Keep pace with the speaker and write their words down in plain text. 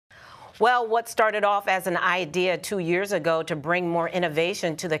Well, what started off as an idea 2 years ago to bring more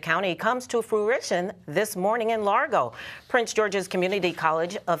innovation to the county comes to fruition this morning in Largo. Prince George's Community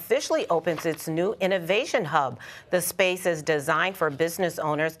College officially opens its new Innovation Hub. The space is designed for business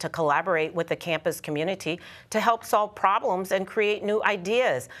owners to collaborate with the campus community to help solve problems and create new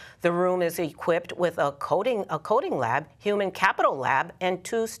ideas. The room is equipped with a coding lab, human capital lab, and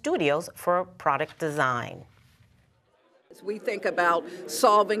 2 studios for product design. We think about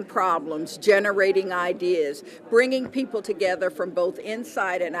solving problems, generating ideas, bringing people together from both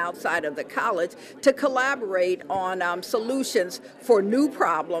inside and outside of the college to collaborate on solutions for new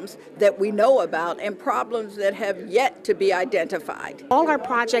problems that we know about and problems that have yet to be identified. All our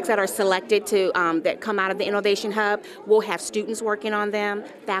projects that are selected that come out of the Innovation Hub will have students working on them,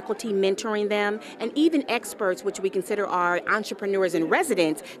 faculty mentoring them, and even experts, which we consider our entrepreneurs and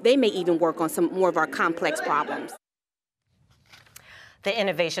residents. They may even work on some more of our complex problems. The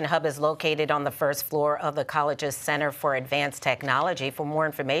Innovation Hub is located on the first floor of the college's Center for Advanced Technology. For more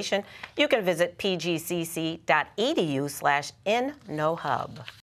information, you can visit pgcc.edu/InnoHub.